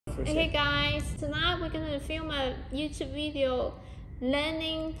for a Okay sec. guys, tonight we're gonna film a YouTube video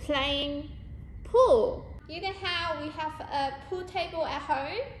learning playing pool. You know how we have a pool table at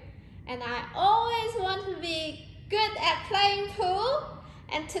home, and I always want to be good at playing pool,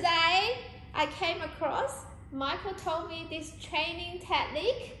 and today I came across, Michael told me this training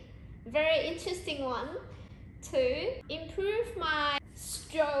technique, very interesting one, to improve my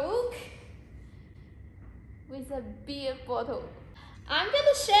stroke with a beer bottle. I'm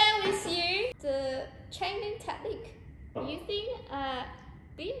gonna share with you the training technique using a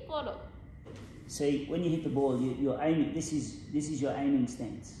beer bottle. See, when you hit the ball, you're aiming. This is your aiming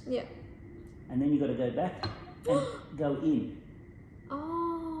stance. Yeah. And then you got to go back and go in.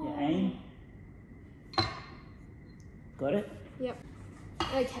 Oh. You aim. Got it? Yep.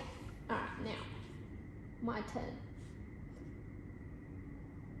 Okay. Alright, now my turn.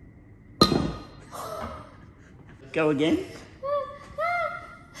 Go again.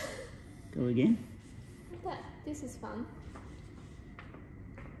 Go again. This is fun.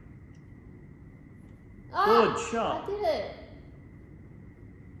 Good Oh, shot. I did it.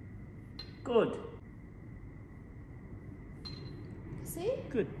 Good. See?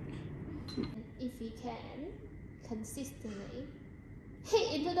 Good. If you can consistently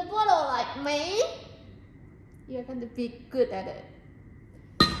hit into the bottle like me, you're going to be good at it.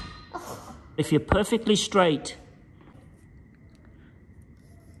 Oh. If you're perfectly straight,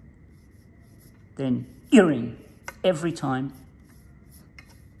 then you're in every time,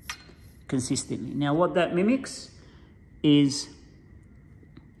 consistently. Now what that mimics is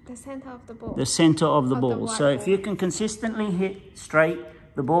The center of the ball. the center of the Of the ball. white So if ball. you can consistently hit straight,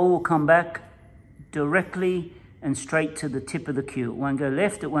 the ball will come back directly and straight to the tip of the cue. It won't go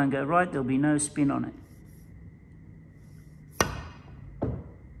left, it won't go right, there'll be no spin on it.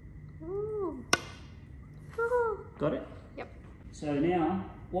 Ooh. Ooh. Got it? Yep. So now,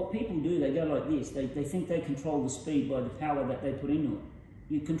 what people do, they go like this. They think they control the speed by the power that they put into it.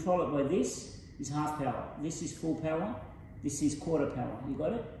 You control it by this is half power. This is full power. This is quarter power. You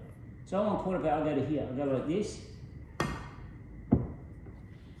got it? So I want quarter power, I go to here. I go like this.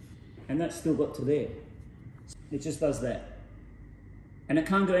 And that's still got to there. It just does that. And it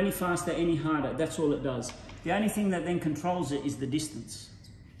can't go any faster, any harder. That's all it does. The only thing that then controls it is the distance.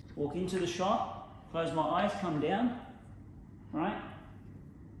 Walk into the shot, close my eyes, come down, right?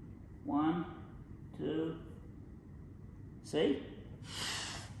 1, 2, see?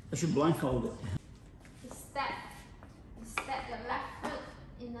 I should blindfold it. You step your left foot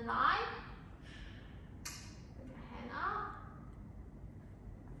in the line. Put your hand up.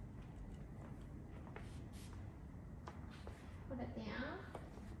 Put it down.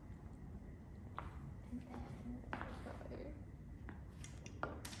 And then go.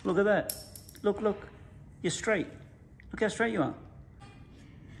 Look at that. Look. You're straight. Look how straight you are.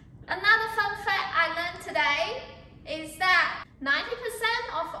 Another fun fact I learned today is that 90%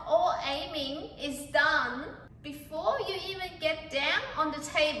 of all aiming is done before you even get down on the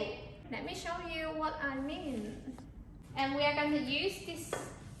table. Let me show you what I mean. And we are going to use this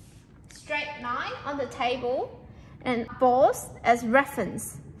straight line on the table and balls as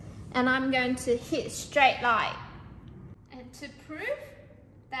reference. And I'm going to hit straight line. And to prove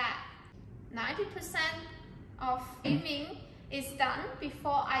that 90% of aiming is done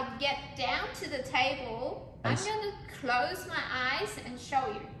before I get down to the table, I'm going to close my eyes and show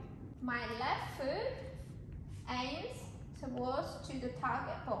you. My left foot aims towards to the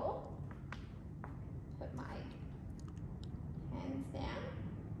target ball. Put my hands down.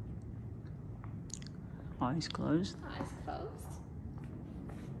 Eyes closed. Eyes closed.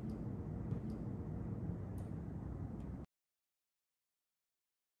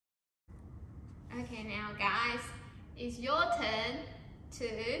 Okay, now guys, it's your turn to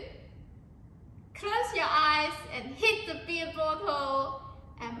close your eyes and hit the beer bottle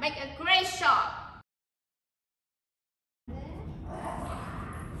and make a great shot.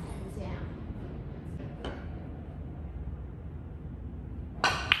 Hands down.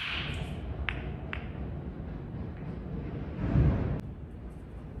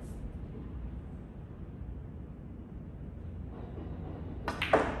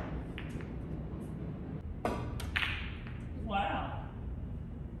 Wow.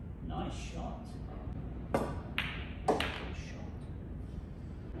 Nice shot. Good shot.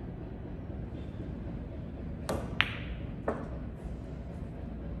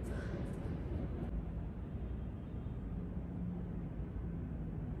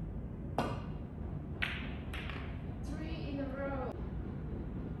 Three in a row.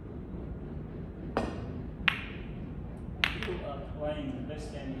 You are playing the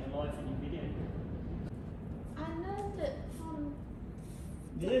best game of your life in your video. I learned it from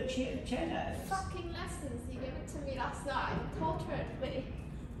Little cellos. Fucking lessons you gave it to me last night. Tortured me.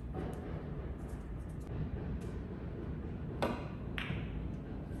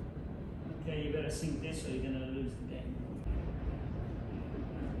 Okay, you better sing this or you're gonna lose the game.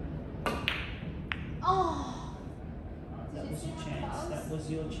 Oh! That Did was you your see how chance. close? That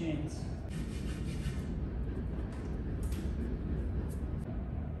was your chance.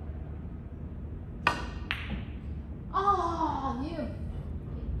 Oh, you